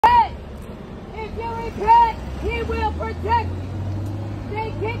He will protect you.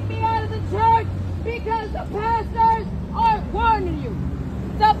 They kicked me out of the church because the pastors are warning you.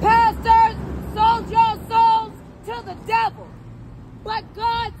 The pastors sold your souls to the devil. But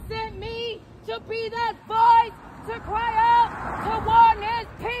God sent me to be that voice to cry out, to warn his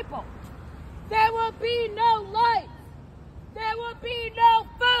people. There will be no light. There will be no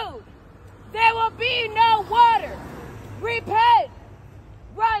food. There will be no water. Repent.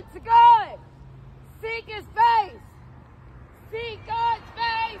 Run to God. Seek his face. Seek God's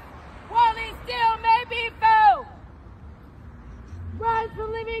face while he still may be found. Run to the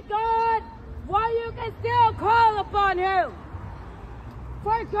living God while you can still call upon him.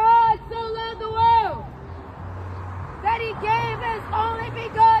 For God so loved the world that he gave his only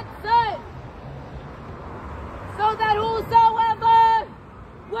begotten Son, so that whosoever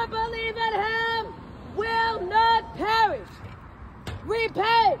will believe in him will not perish.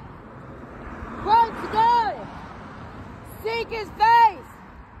 Repent. Run to God. Seek his face.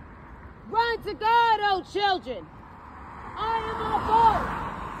 Run to God, O children. I am a voice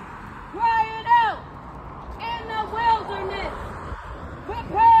crying out in the wilderness.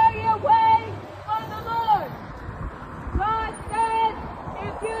 Prepare your way on the Lord. God said,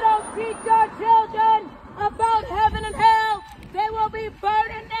 if you don't teach your children about heaven and hell, they will be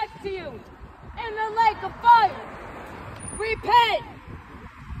burning next to you in the lake of fire. Repent.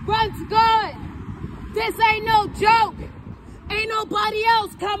 Run to God. This ain't no joke. Ain't nobody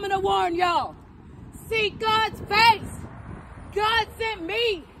else coming to warn y'all. Seek God's face. God sent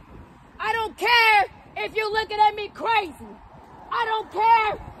me. I don't care if you're looking at me crazy. I don't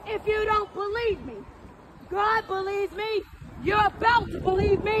care if you don't believe me. God believes me. You're about to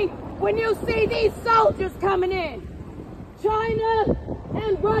believe me when you see these soldiers coming in. China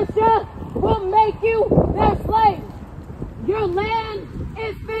and Russia will make you their slaves. Your land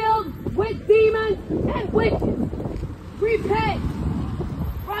is filled with demons and witches. Repent.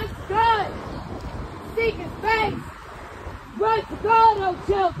 Run to God. Seek his face. Run to God, O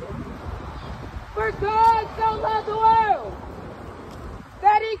children. For God so loved the world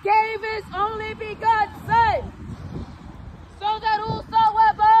that he gave his only begotten Son, so that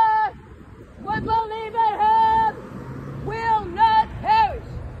whosoever would believe in him will not perish.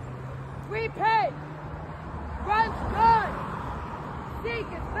 Repent. Run to God. Seek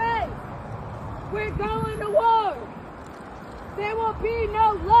his face. We're going to war. There will be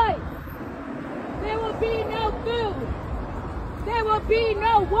no light. There will be no food. There will be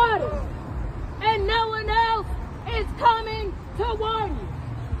no water. And no one else is coming to warn you.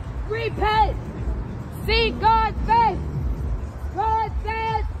 Repent. Seek God's face. God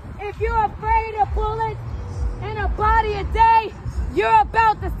says, if you're afraid of bullets in a body a day, you're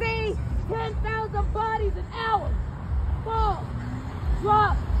about to see 10,000 bodies an hour fall,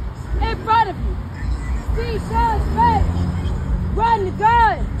 drop in front of you. Seek God's face. Run to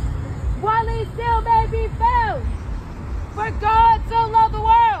God while he still may be found. For God so loved the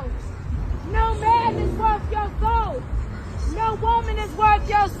world. No man is worth your soul. No woman is worth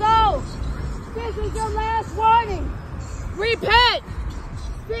your soul. This is your last warning. Repent.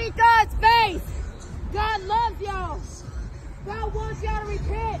 Seek God's face. God loves y'all. God wants y'all to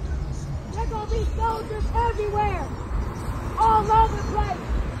repent. There's going to be soldiers everywhere. All over the place.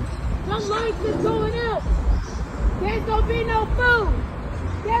 The lights is going out. There's going to be no food.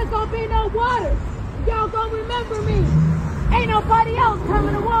 There's going to be no water. Y'all going to remember me. Ain't nobody else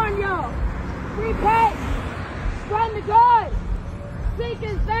coming to warn y'all. Repent. Run to God. Seek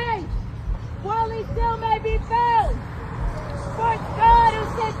his face while he still may be found. For it's God who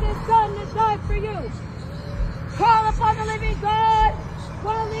sent his Son to die for you. Call upon the living God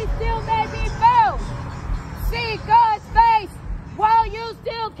while he still may be found. Seek God's face while you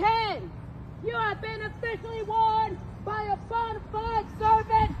still can. You have been officially warned